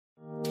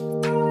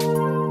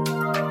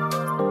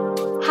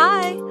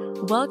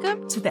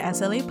Welcome to the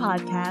SLA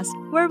podcast,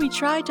 where we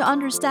try to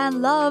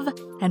understand love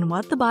and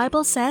what the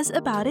Bible says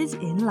about it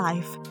in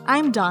life.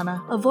 I'm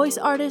Donna, a voice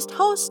artist,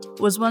 host,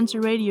 was once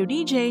a radio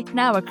DJ,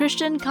 now a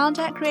Christian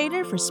content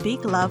creator for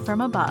Speak Love from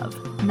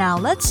Above. Now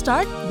let's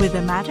start with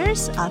the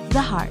matters of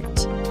the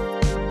heart.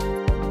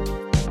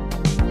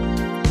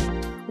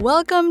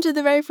 Welcome to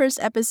the very first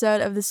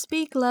episode of the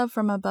Speak Love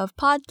from Above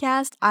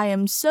podcast. I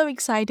am so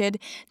excited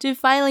to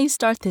finally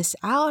start this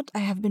out. I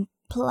have been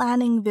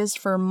planning this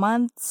for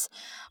months,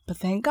 but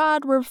thank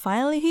God we're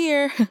finally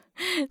here.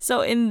 So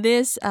in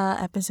this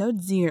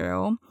episode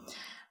 0,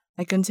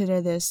 I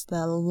consider this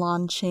the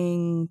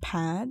launching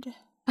pad.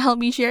 I'll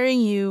be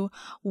sharing you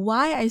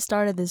why I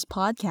started this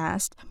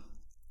podcast,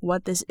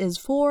 what this is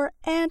for,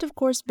 and of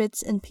course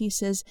bits and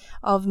pieces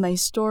of my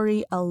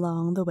story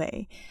along the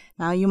way.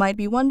 Now you might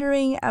be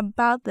wondering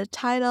about the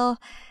title,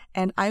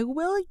 and I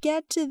will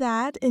get to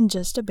that in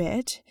just a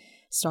bit,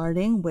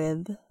 starting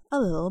with a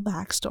little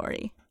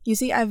backstory. You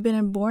see, I've been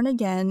a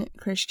born-again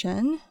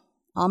Christian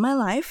all my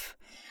life.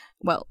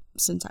 Well,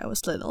 since I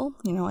was little.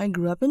 I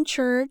grew up in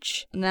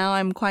church. Now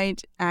I'm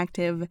quite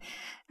active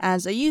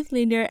as a youth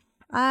leader.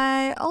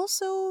 I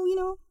also,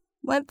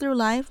 went through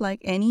life like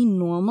any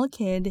normal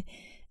kid.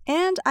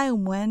 And I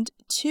went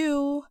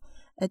to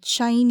a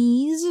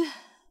Chinese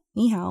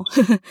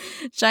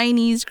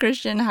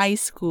Christian high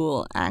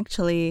school,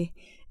 actually,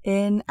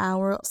 in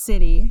our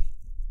city.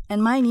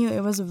 And mind you,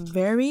 it was a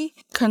very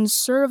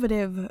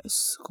conservative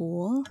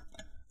school,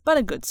 but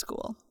a good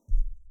school.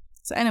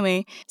 So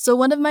anyway,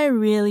 one of my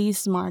really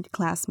smart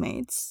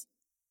classmates,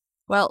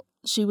 well,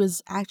 she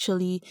was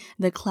actually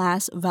the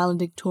class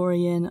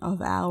valedictorian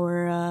of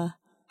our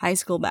high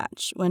school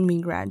batch when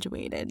we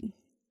graduated.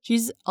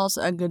 She's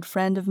also a good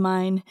friend of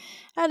mine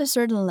at a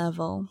certain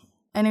level.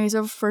 Anyway,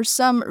 so for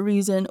some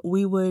reason,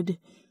 we would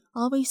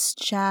always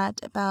chat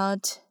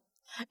about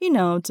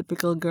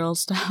typical girl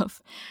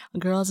stuff.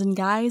 Girls and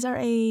guys our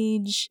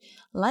age,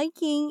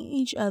 liking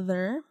each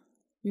other.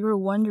 We were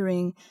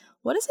wondering,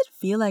 what does it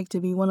feel like to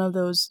be one of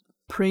those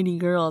pretty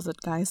girls that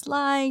guys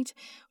liked?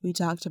 We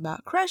talked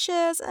about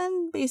crushes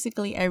and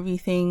basically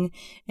everything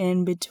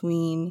in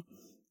between.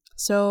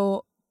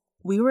 So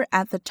we were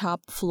at the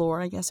top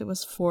floor. I guess it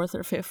was 4th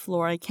or 5th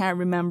floor. I can't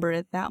remember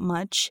it that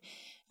much.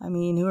 I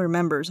mean, who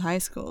remembers high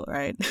school,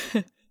 right?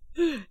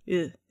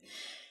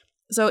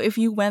 So if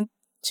you went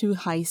to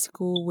high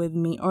school with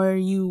me, or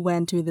you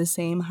went to the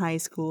same high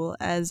school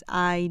as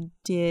I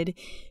did,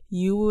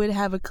 you would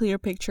have a clear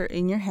picture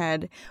in your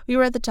head. We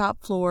were at the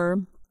top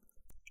floor.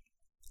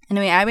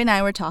 Anyway, Abby and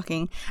I were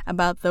talking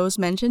about those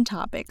mentioned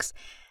topics,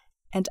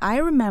 and I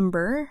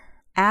remember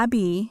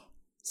Abby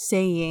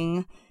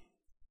saying,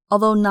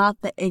 although not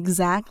the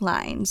exact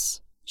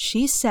lines,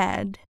 she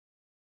said,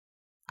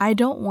 "I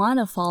don't want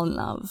to fall in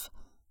love."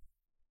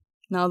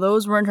 Now,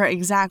 those weren't her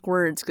exact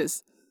words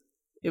because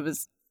it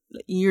was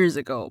years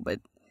ago,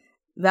 but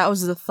that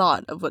was the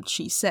thought of what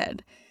she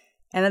said.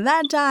 And at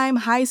that time,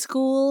 high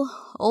school,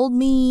 old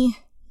me,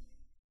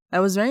 I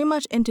was very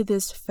much into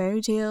this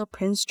fairy tale,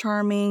 Prince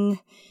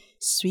Charming,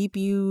 sweep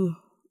you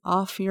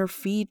off your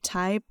feet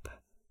type,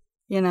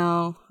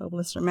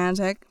 hopeless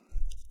romantic.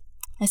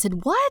 I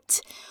said,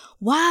 what?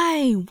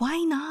 Why?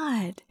 Why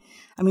not?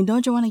 I mean,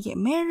 don't you want to get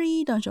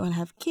married? Don't you want to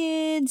have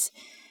kids?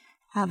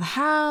 Have a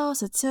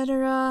house,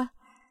 etc.?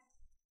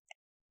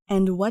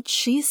 And what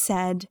she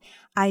said,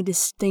 I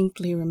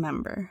distinctly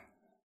remember.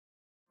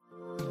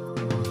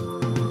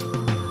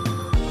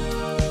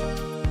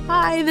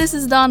 Hi, this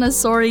is Donna.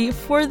 Sorry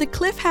for the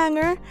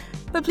cliffhanger,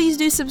 but please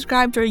do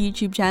subscribe to our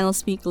YouTube channel,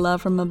 Speak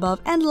Love from Above,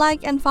 and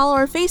like and follow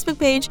our Facebook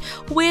page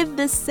with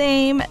the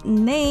same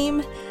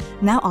name.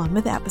 Now on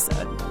with the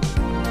episode.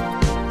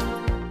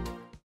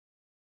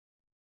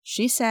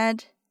 She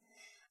said,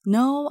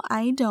 "No,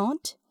 I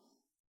don't,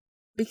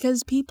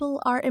 because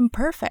people are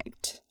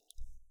imperfect."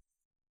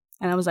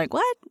 And I was like,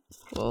 what?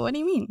 Well, what do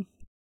you mean?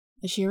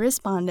 She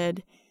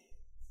responded,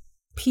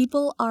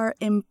 "People are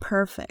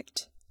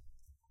imperfect,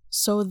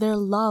 so their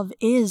love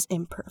is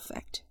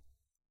imperfect.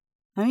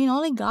 I mean,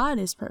 only God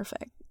is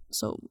perfect,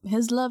 so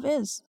His love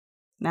is."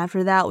 And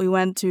after that, we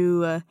went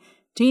to a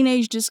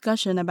teenage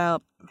discussion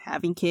about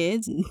having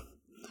kids,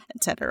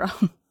 etc.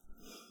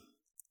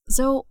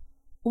 So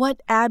what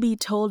Abby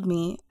told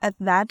me at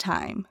that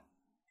time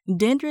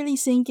didn't really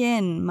sink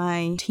in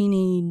my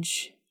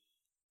teenage,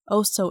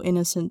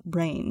 oh-so-innocent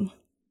brain.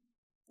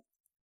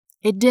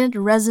 It didn't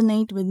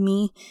resonate with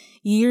me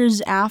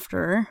years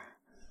after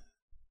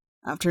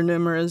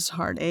numerous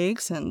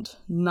heartaches and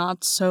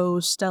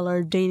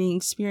not-so-stellar dating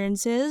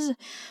experiences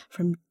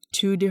from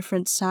 2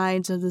 different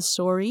sides of the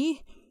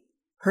story,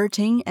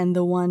 hurting and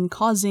the one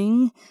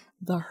causing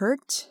the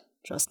hurt.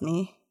 Trust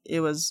me,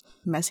 it was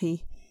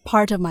messy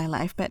part of my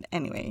life, but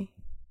anyway.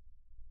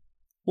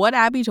 What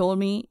Abby told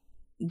me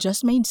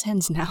just made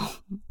sense now,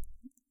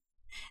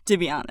 to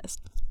be honest.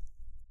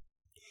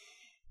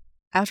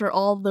 After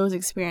all those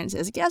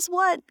experiences, guess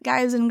what,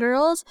 guys and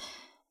girls?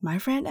 My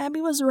friend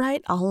Abby was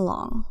right all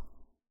along.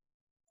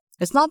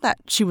 It's not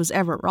that she was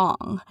ever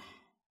wrong.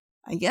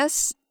 I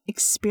guess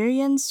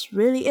experience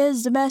really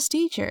is the best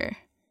teacher.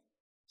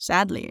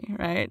 Sadly,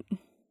 right?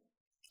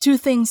 Two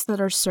things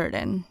that are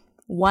certain.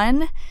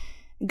 One,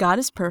 God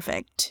is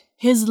perfect.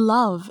 His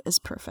love is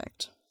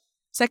perfect.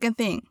 Second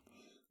thing,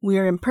 we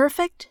are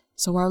imperfect,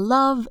 so our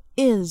love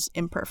is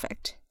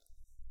imperfect.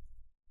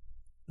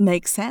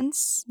 Makes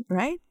sense,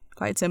 right?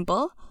 Quite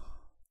simple.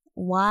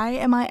 Why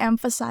am I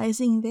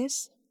emphasizing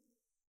this?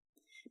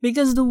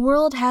 Because the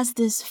world has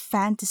this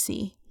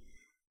fantasy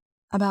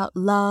about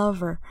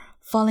love or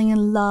falling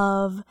in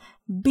love,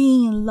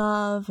 being in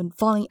love, and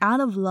falling out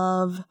of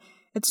love.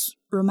 It's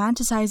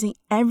romanticizing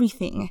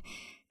everything.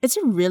 It's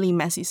a really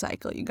messy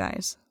cycle, you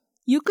guys.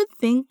 You could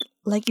think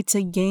like it's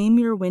a game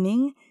you're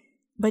winning,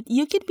 but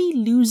you could be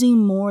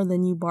losing more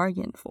than you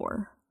bargained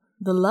for.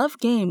 The love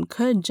game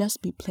could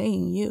just be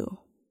playing you.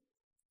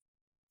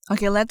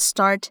 Okay, let's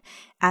start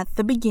at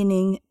the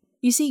beginning.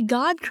 You see,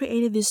 God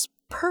created this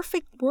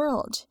perfect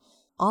world.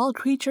 All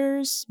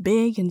creatures,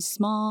 big and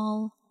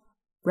small,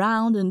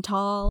 round and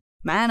tall,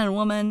 man and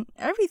woman,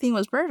 everything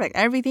was perfect.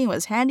 Everything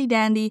was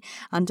handy-dandy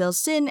until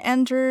sin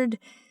entered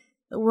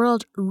the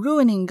world,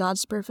 ruining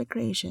God's perfect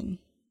creation.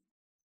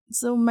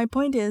 So my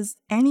point is,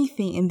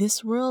 anything in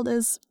this world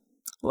is,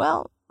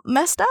 well,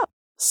 messed up.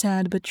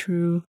 Sad but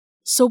true.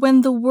 So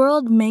when the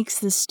world makes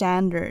the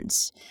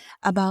standards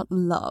about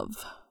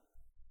love,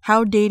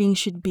 how dating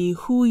should be,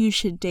 who you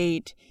should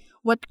date,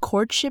 what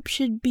courtship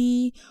should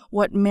be,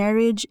 what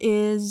marriage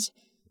is,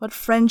 what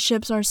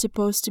friendships are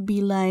supposed to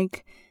be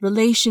like,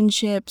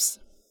 relationships,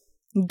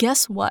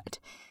 guess what?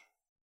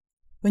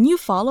 When you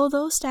follow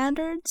those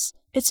standards,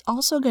 it's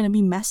also going to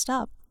be messed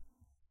up.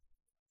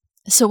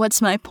 So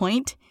what's my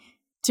point?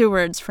 2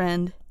 words,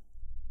 friend.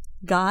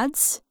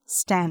 God's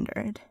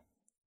standard.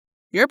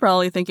 You're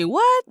probably thinking,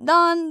 what,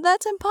 Don?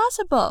 That's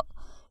impossible.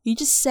 You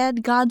just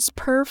said God's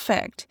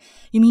perfect.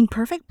 You mean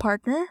perfect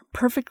partner,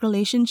 perfect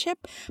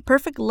relationship,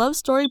 perfect love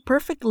story,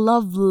 perfect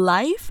love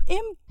life?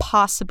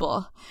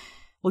 Impossible.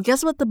 Well,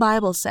 guess what the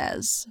Bible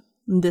says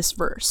in this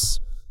verse?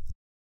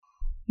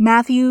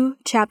 Matthew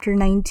chapter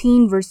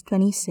 19, verse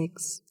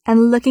 26.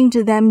 And looking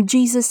to them,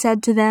 Jesus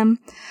said to them,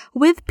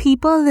 with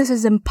people this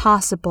is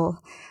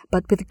impossible,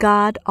 but with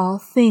God all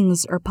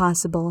things are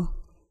possible.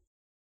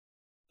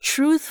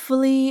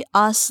 Truthfully,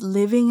 us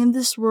living in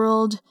this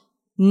world,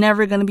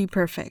 never gonna be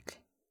perfect.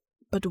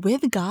 But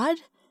with God,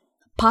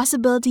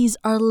 possibilities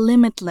are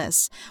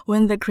limitless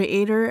when the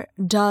Creator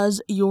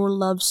does your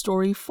love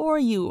story for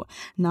you,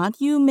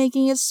 not you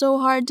making it so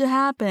hard to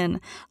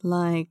happen,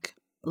 like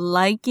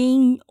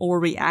liking or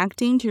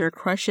reacting to your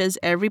crush's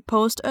every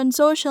post on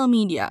social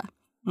media.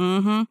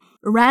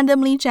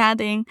 Randomly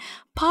chatting,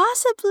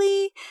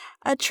 possibly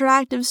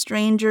attractive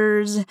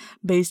strangers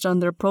based on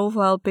their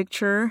profile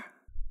picture,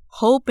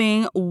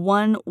 hoping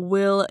one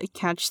will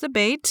catch the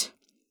bait,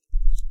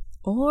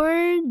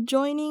 or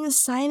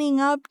signing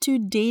up to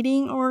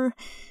dating or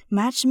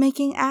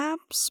matchmaking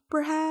apps,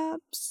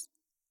 perhaps.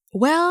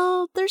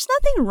 Well, there's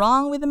nothing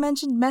wrong with the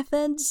mentioned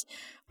methods,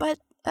 but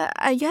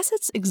I guess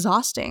it's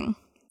exhausting.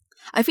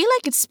 I feel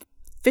like it's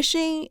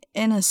fishing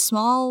in a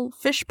small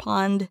fish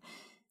pond.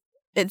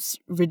 It's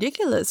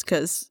ridiculous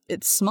because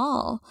it's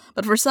small,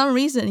 but for some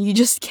reason you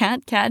just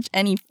can't catch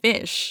any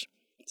fish.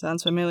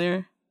 Sounds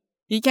familiar?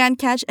 You can't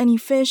catch any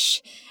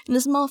fish in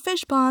a small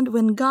fish pond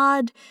when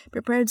God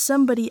prepared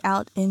somebody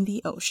out in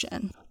the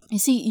ocean. You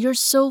see, you're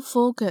so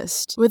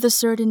focused with a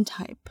certain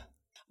type,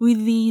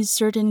 with these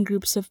certain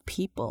groups of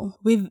people,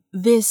 with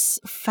this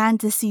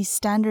fantasy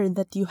standard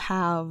that you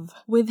have,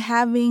 with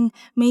having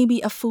maybe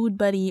a food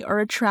buddy or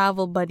a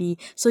travel buddy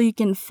so you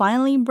can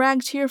finally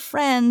brag to your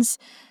friends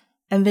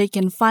and they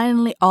can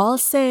finally all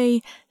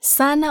say,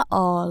 Sana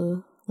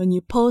all, when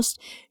you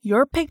post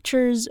your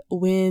pictures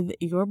with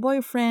your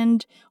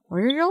boyfriend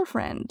or your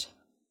girlfriend.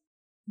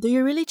 Do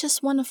you really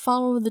just want to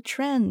follow the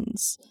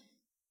trends?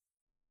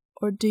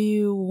 Or do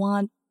you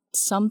want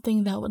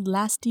something that would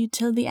last you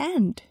till the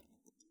end?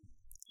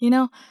 You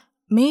know,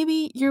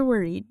 maybe you're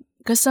worried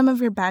because some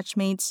of your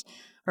batchmates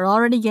are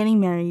already getting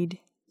married.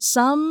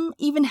 Some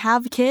even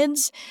have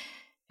kids,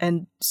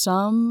 and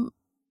some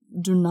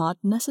do not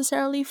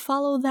necessarily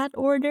follow that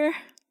order.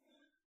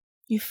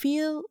 You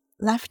feel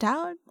left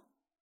out?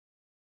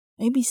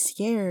 Maybe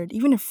scared,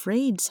 even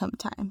afraid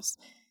sometimes.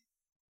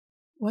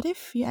 What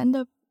if you end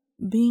up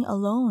being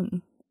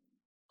alone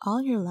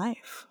all your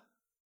life?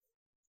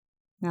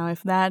 Now,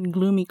 if that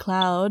gloomy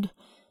cloud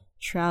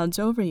shrouds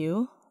over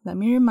you, let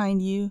me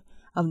remind you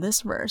of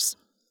this verse.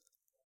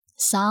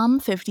 Psalm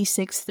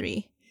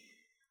 56:3.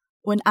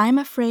 When I'm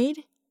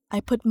afraid,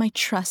 I put my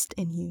trust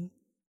in you.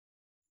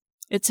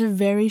 It's a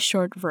very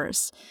short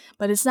verse,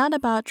 but it's not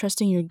about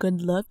trusting your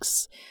good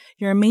looks,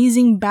 your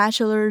amazing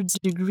bachelor's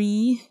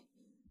degree,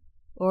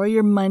 or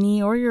your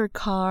money, or your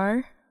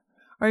car,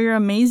 or your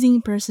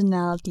amazing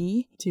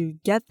personality to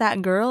get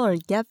that girl or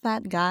get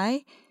that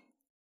guy.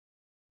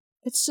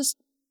 It's just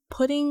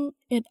putting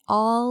it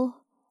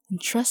all and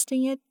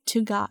trusting it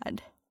to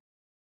God.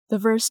 The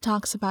verse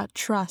talks about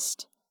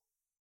trust.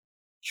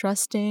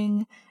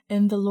 trusting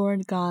in the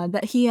Lord God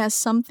that He has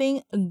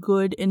something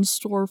good in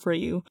store for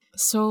you.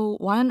 So,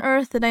 why on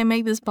earth did I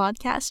make this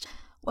podcast?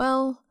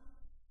 Well,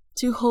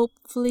 to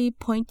hopefully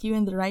point you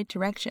in the right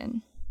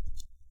direction.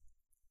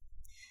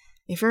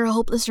 If you're a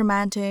hopeless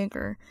romantic,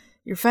 or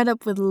you're fed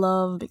up with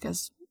love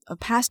because of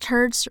past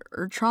hurts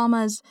or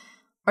traumas,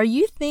 or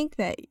you think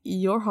that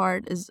your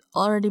heart is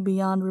already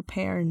beyond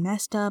repair and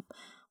messed up,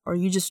 or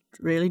you just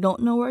really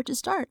don't know where to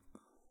start,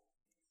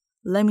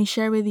 let me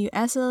share with you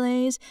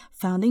SLA's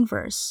founding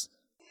verse.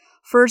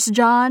 1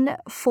 John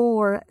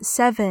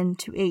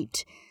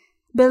 4:7-8.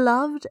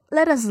 Beloved,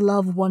 let us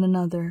love one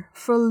another,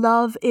 for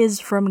love is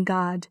from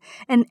God,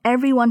 and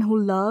everyone who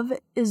loves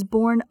is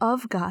born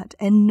of God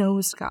and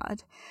knows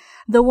God.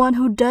 The one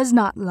who does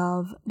not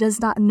love does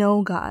not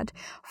know God,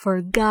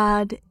 for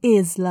God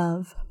is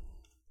love.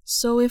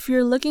 So if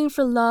you're looking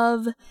for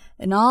love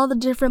in all the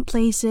different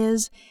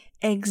places,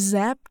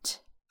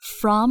 except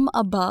from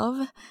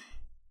above,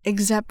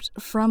 except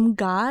from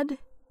God,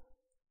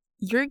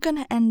 you're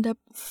gonna end up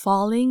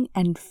falling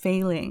and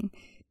failing.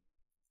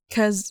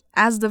 Because,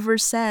 as the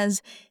verse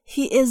says,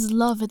 He is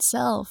love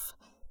itself.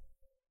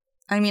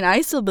 I mean,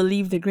 I still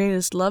believe the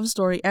greatest love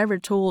story ever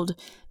told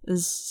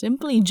is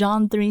simply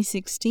John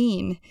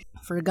 3:16.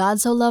 For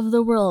God so loved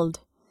the world,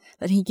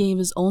 that He gave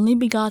His only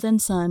begotten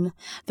Son,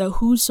 that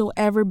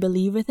whosoever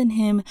believeth in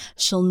Him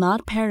shall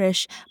not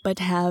perish, but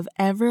have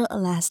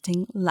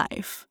everlasting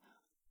life.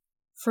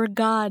 For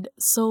God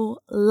so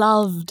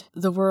loved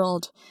the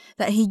world,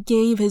 that He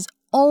gave His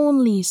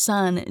only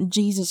Son,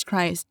 Jesus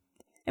Christ.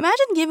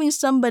 Imagine giving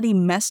somebody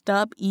messed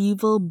up,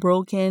 evil,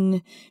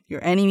 broken,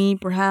 your enemy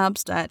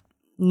perhaps, that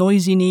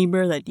noisy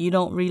neighbor that you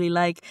don't really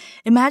like.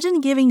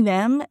 Imagine giving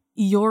them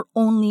your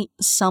only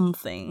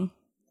something,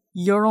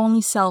 your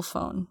only cell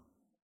phone,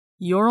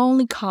 your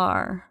only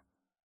car,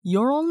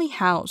 your only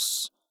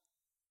house,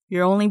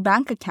 your only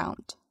bank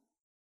account,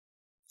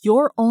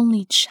 your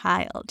only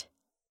child.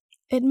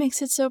 It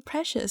makes it so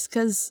precious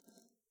because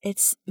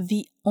it's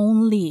the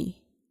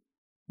only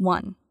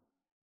one.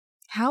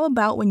 How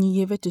about when you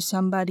give it to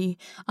somebody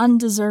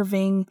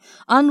undeserving,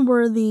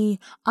 unworthy,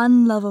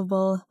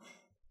 unlovable,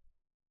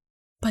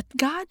 but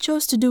God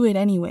chose to do it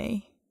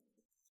anyway?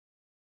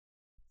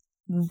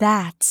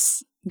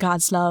 That's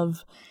God's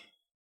love.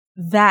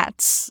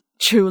 That's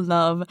true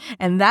love.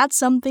 And that's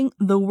something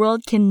the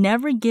world can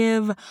never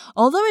give.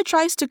 Although it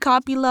tries to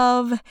copy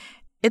love,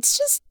 it's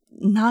just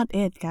not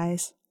it,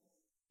 guys.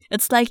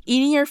 It's like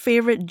eating your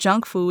favorite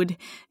junk food.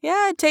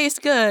 Yeah, it tastes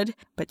good,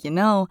 but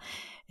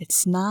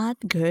it's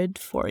not good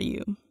for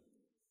you.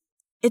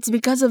 It's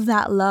because of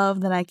that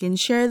love that I can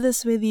share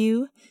this with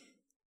you,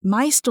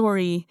 my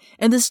story,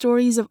 and the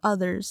stories of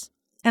others,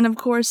 and of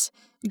course,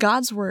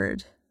 God's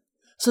Word,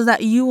 so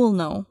that you will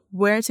know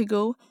where to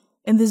go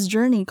in this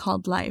journey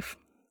called life.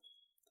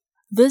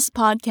 This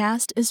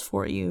podcast is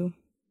for you.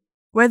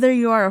 Whether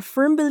you are a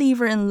firm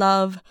believer in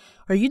love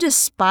or you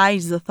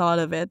despise the thought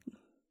of it,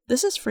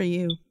 this is for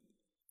you.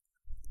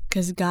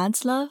 Because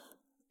God's love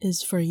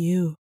is for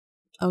you.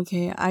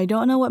 Okay, I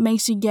don't know what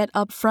makes you get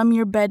up from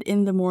your bed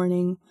in the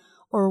morning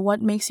or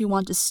what makes you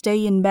want to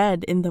stay in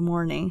bed in the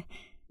morning,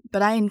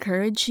 but I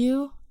encourage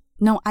you,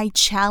 I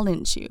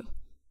challenge you.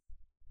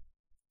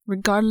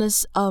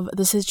 Regardless of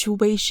the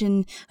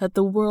situation that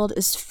the world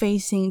is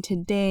facing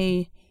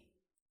today,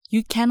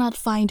 you cannot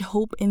find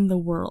hope in the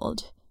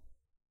world.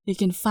 You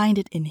can find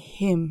it in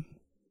Him.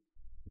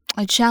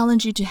 I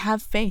challenge you to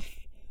have faith,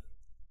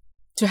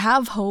 to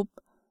have hope,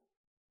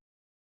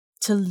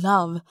 to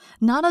love,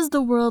 not as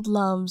the world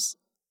loves,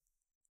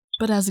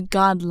 but as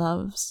God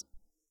loves.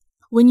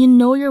 When you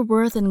know your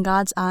worth in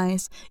God's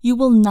eyes, you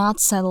will not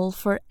settle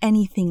for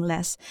anything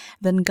less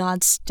than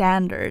God's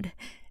standard.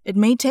 It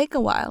may take a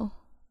while.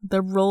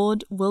 The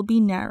road will be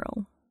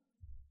narrow.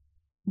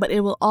 But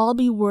it will all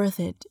be worth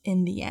it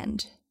in the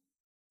end.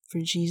 For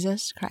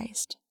Jesus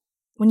Christ.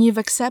 When you've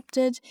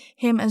accepted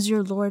Him as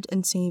your Lord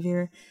and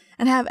Savior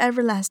and have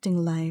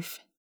everlasting life,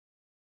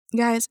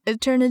 guys,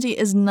 eternity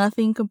is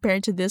nothing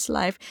compared to this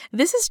life.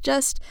 This is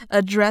just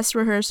a dress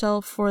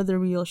rehearsal for the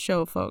real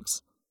show,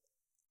 folks.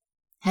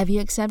 Have you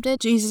accepted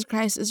Jesus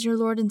Christ as your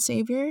Lord and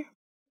Savior?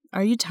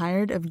 Are you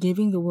tired of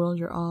giving the world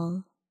your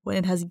all when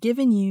it has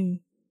given you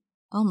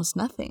almost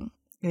nothing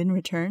in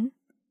return?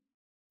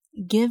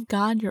 Give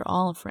God your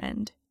all,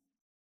 friend,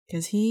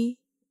 because He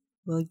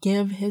will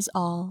give His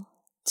all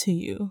to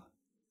you.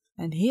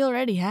 And He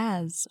already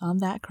has on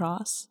that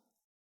cross.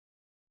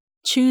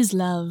 Choose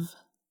love.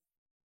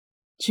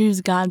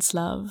 Choose God's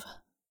love.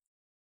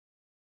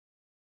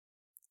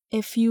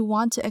 If you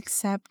want to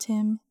accept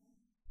Him,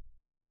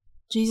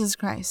 Jesus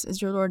Christ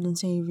is your Lord and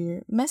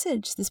Savior,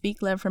 message the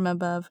Speak Love from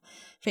Above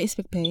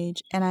Facebook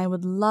page, and I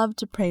would love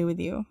to pray with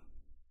you.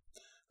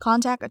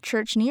 Contact a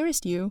church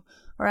nearest you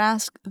or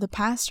ask the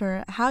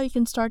pastor how you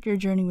can start your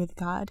journey with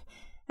God.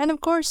 And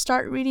of course,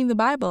 start reading the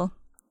Bible.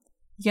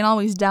 You can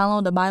always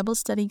download a Bible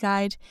study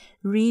guide,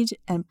 read,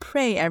 and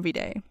pray every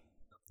day.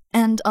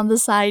 And on the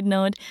side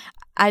note,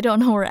 I don't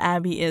know where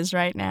Abby is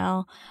right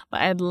now,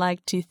 but I'd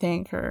like to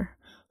thank her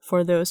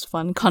for those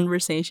fun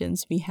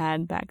conversations we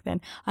had back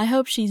then. I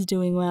hope she's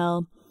doing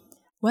well.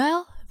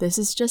 Well, this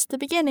is just the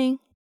beginning.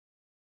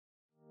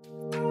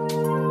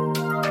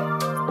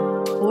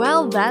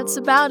 Well, that's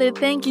about it.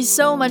 Thank you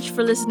so much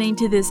for listening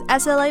to this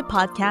SLA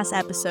podcast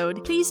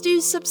episode. Please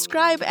do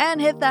subscribe and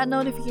hit that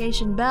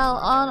notification bell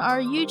on our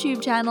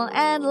YouTube channel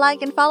and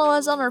like and follow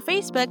us on our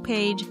Facebook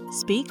page,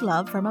 Speak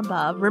Love from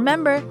Above.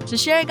 Remember to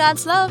share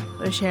God's love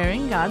by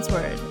sharing God's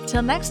Word.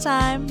 Till next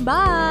time,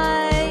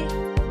 bye!